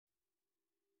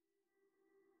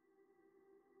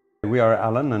We are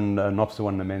Alan and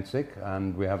Nopsuvan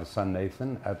and we have a son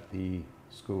Nathan at the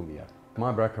school here.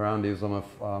 My background is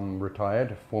I'm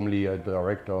retired, formerly a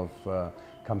director of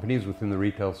companies within the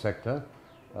retail sector.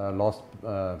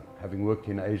 Having worked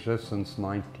in Asia since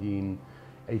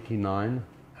 1989,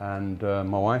 and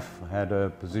my wife had a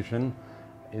position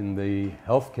in the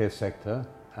healthcare sector,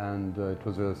 and it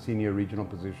was a senior regional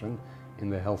position in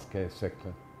the healthcare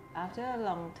sector. After a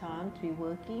long time to be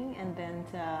working, and then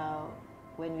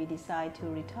when we decide to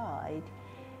retire,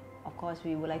 of course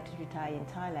we would like to retire in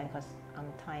Thailand because I'm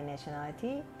Thai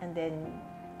nationality, and then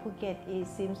Phuket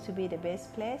seems to be the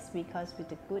best place because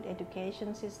with a good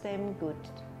education system, good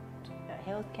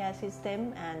healthcare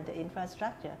system, and the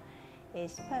infrastructure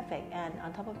is perfect, and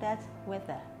on top of that,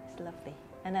 weather is lovely,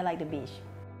 and I like the beach.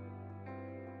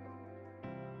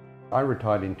 I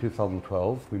retired in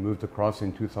 2012. We moved across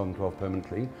in 2012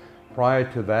 permanently. Prior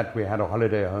to that, we had a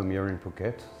holiday home here in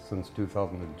Phuket since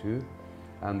 2002,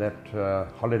 and that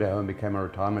holiday home became a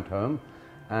retirement home.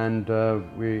 And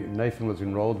Nathan was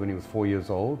enrolled when he was 4 years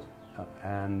old,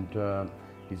 and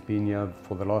he's been here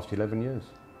for the last 11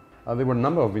 years. There were a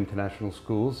number of international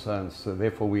schools, and so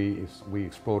therefore we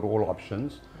explored all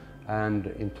options. And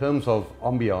in terms of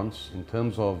ambience, in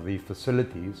terms of the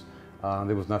facilities,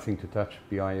 there was nothing to touch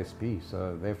BISP,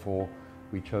 so therefore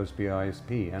we chose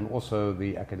BISP, and also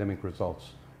the academic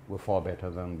results were far better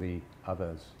than the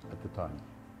others at the time.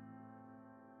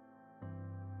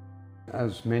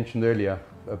 As mentioned earlier,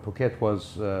 Phuket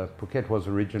was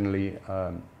originally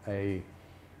a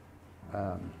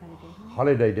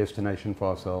holiday destination for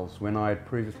ourselves. When I had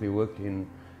previously worked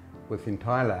within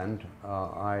Thailand,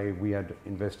 we had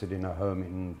invested in a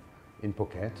home in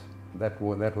Phuket. That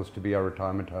was to be our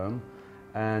retirement home,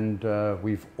 and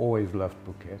we've always loved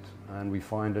Phuket, and we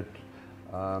find it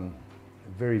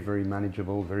very, very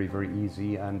manageable, very, very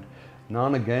easy. And now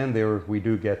and again we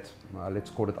do get, let's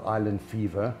call it island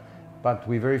fever, but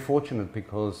we're very fortunate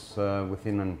because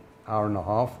within an hour and a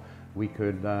half we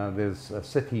could, there's a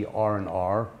city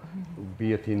R&R,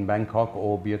 be it in Bangkok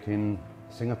or be it in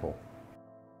Singapore.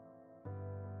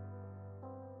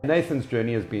 Nathan's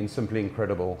journey has been simply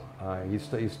incredible. He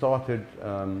started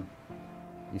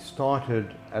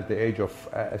at the age of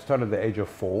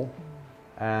 4,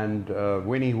 and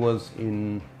when he was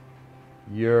in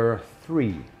year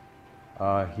 3,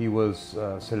 he was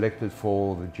selected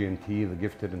for the GNT, the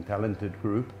Gifted and Talented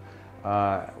group,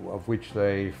 of which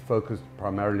they focused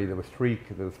primarily. There were three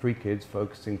kids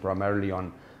focusing primarily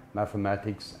on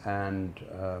mathematics and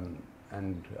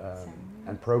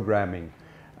programming.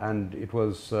 And it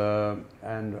was,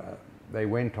 they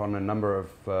went on a number of,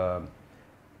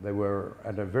 they were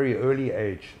at a very early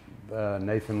age.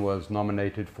 Nathan was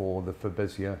nominated for the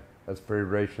FBISP, that's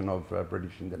Federation of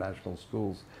British International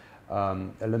Schools,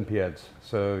 Olympiads.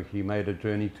 So he made a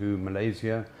journey to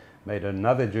Malaysia, made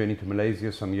another journey to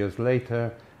Malaysia some years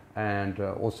later, and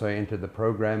also entered the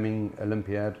programming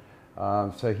Olympiad.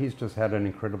 So he's just had an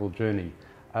incredible journey.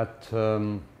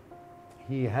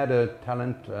 He had a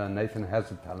talent, Nathan has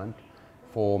a talent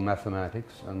for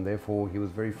mathematics, and therefore he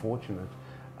was very fortunate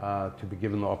to be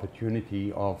given the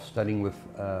opportunity of studying with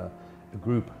a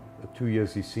group 2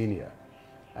 years his senior.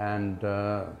 And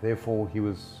therefore he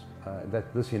was,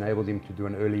 this enabled him to do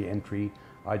an early entry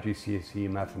IGCSE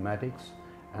mathematics,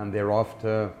 and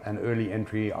thereafter an early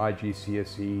entry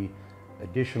IGCSE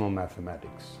additional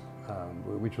mathematics,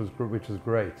 which was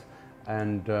great.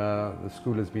 And the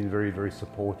school has been very, very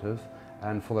supportive.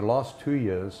 And for the last 2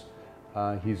 years,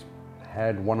 he's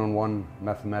had one-on-one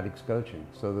mathematics coaching.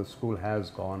 So the school has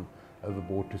gone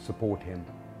overboard to support him,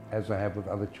 as I have with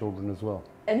other children as well.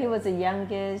 And he was the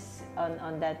youngest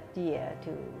on that year,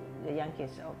 the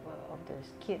youngest of the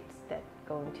kids that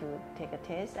going to take a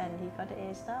test, and he got an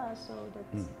A-star. So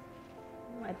that's,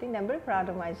 I think I'm very proud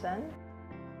of my son.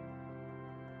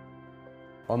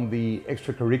 On the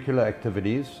extracurricular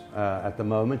activities, at the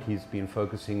moment he's been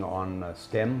focusing on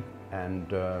STEM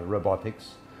and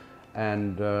robotics,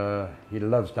 and he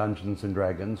loves Dungeons and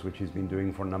Dragons, which he's been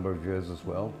doing for a number of years as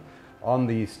well. On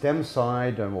the STEM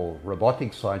side, or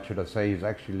robotics side should I say, he's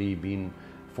actually been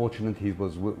fortunate. He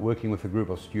was working with a group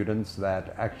of students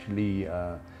that actually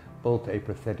built a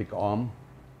prosthetic arm,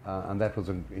 and that was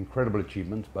an incredible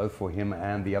achievement both for him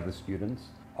and the other students.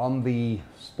 On the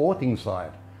sporting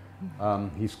side,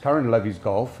 his current love is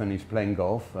golf, and he's playing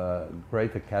golf,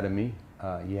 great academy.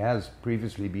 He has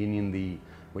previously been in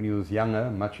when he was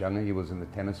younger, much younger, he was in the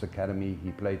tennis academy.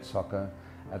 He played soccer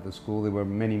at the school. There were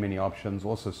many, many options,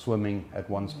 also swimming at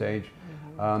one stage.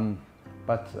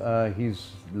 But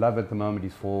his love at the moment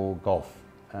is for golf,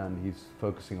 and he's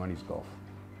focusing on his golf.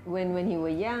 When he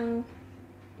was young,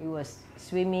 He was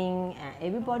swimming,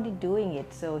 everybody doing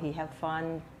it, so he have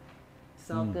fun,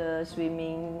 soccer,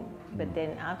 swimming. But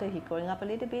then after he growing up a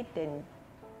little bit, then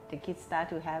the kids start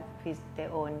to have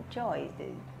their own choice.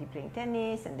 He playing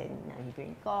tennis, and then he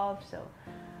playing golf. So,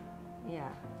 yeah.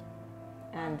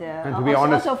 And to be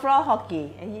honest, also floor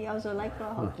hockey. He also liked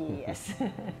floor hockey. Yes.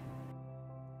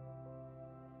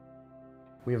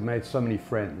 We have made so many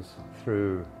friends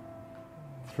through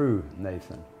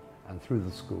Nathan and through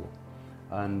the school,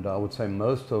 and I would say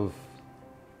most of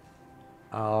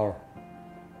our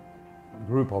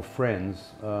group of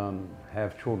friends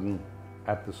have children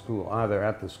at the school, either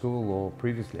at the school or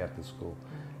previously at the school,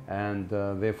 and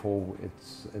therefore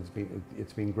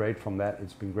it's been great from that.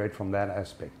 It's been great from that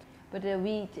aspect. But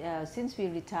since we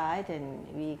retired and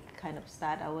we kind of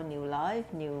start our new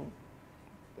life, new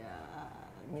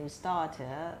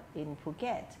starter in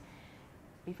Phuket,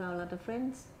 we found a lot of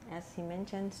friends, as he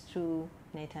mentioned, through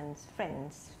Nathan's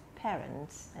friends,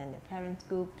 parents, and the parents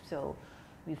group. So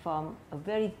we formed a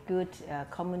very good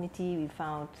community. We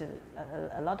found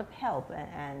a lot of help,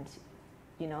 and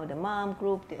you know, the mom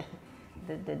group,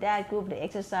 the dad group, the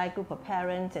exercise group of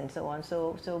parents, and so on.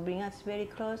 So bring us very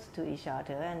close to each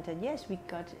other. And yes, we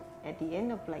got at the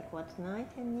end of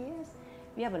 9-10 years,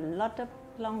 we have a lot of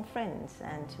long friends,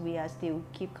 and we are still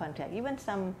keep contact. Even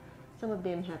some of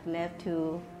them have left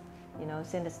to, you know,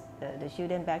 send the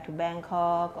children back to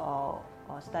Bangkok or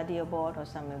study abroad or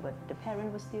something. But the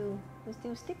parents we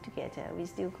still stick together. We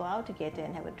still go out together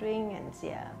and have a drink, and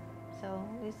yeah. So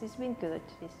it's been good.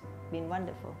 It's been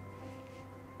wonderful.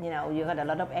 You know, you got a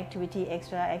lot of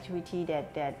extra activity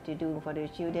that you do for the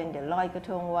children. The Loi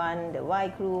Krathong one, the Wai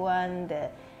Kru one, the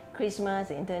Christmas,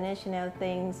 the international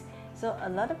things. So a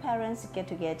lot of parents get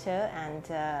together, and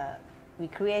we're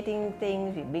creating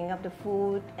things. We bring up the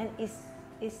food, and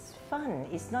it's fun.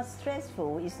 It's not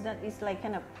stressful. It's like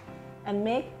kind of, and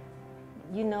make,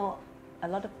 you know, a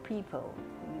lot of people.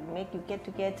 Make you get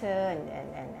together and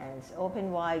it's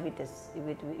open wide with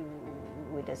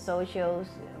the socials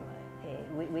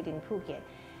within Phuket.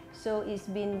 So it's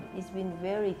been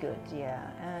very good,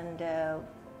 yeah. And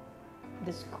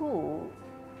the school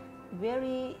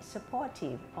very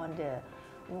supportive on the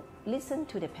listen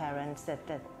to the parents.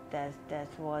 That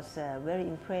was very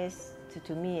impressed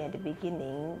to me at the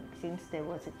beginning. Since there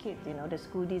was a kid, you know, the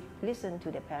school did listen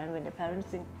to the parents. When the parents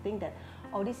think that,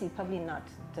 oh, this is probably not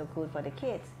so good for the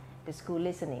kids, the school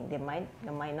listening, they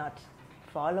might not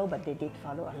follow, but they did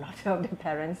follow a lot of the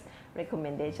parents'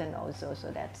 recommendation also.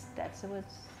 So that's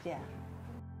what's, yeah.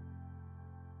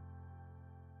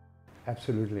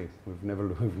 Absolutely, we've never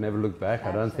looked back.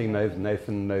 Absolutely. I don't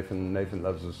think Nathan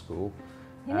loves the school.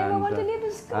 He never wanted to leave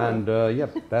the school. And yeah,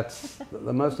 that's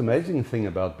the most amazing thing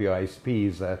about BISP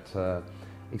is that,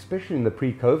 especially in the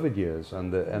pre-COVID years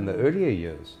and the earlier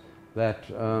years, that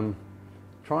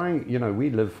you know, we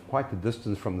live quite a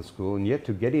distance from the school, and yet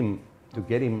to get him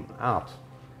out,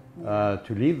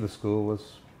 to leave the school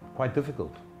was quite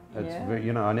difficult. It's very,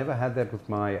 you know, I never had that with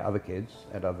my other kids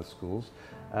at other schools.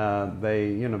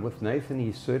 You know, with Nathan,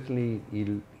 he certainly,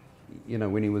 you know,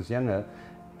 when he was younger,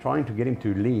 trying to get him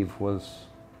to leave was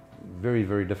very,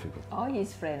 very difficult. All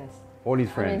his friends. All his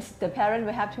friends. I mean, the parent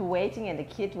will have to waiting, and the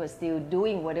kid was still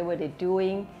doing whatever they're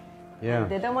doing. Yeah.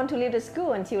 They don't want to leave the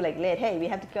school until late. Hey, we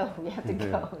have to go. We have to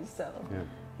go. So.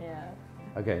 Yeah.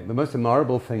 Okay. The most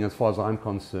admirable thing, as far as I'm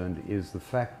concerned, is the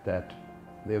fact that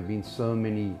there have been so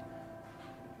many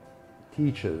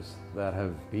teachers that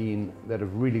have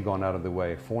really gone out of the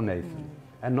way for Nathan,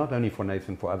 and not only for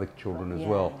Nathan, for other children as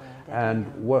well. And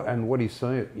what is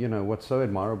so, you know, what's so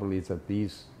admirable is that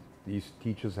these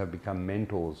teachers have become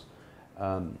mentors,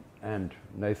 and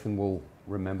Nathan will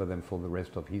remember them for the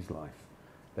rest of his life.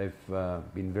 They've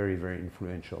been very, very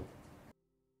influential.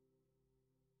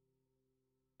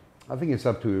 I think it's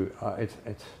up to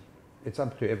it's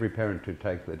up to every parent to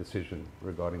take the decision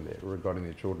regarding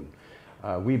their children.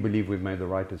 We believe we've made the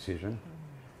right decision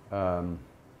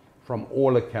from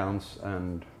all accounts,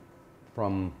 and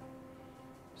from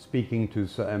speaking to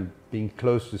and being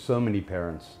close to so many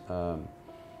parents.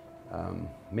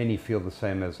 Many feel the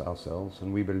same as ourselves,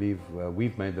 and we believe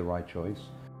we've made the right choice.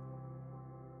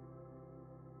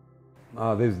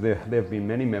 There have been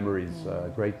many memories,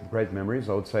 great memories.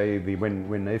 I would say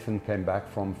when Nathan came back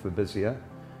from Fabizia,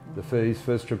 his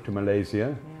first trip to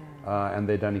Malaysia, and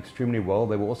they'd done extremely well.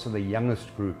 They were also the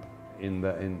youngest group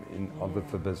of the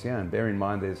Fabizia, and bear in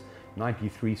mind there's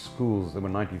 93 schools. There were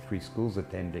 93 schools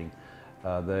attending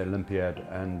the Olympiad,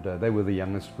 and they were the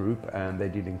youngest group, and they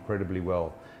did incredibly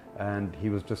well. And he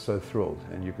was just so thrilled,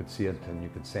 and you could see it and you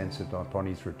could sense it upon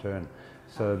his return.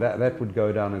 So that would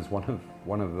go down as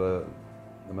one of the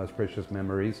the most precious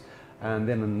memories. And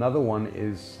then another one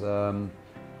is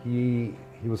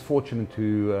he was fortunate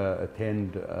to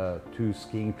attend 2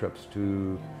 skiing trips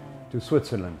to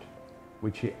Switzerland,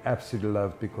 which he absolutely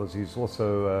loved, because he's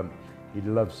also he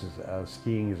loves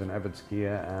skiing. He's an avid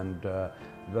skier, and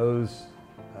those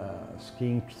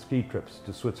ski trips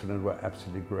to Switzerland were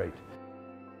absolutely great.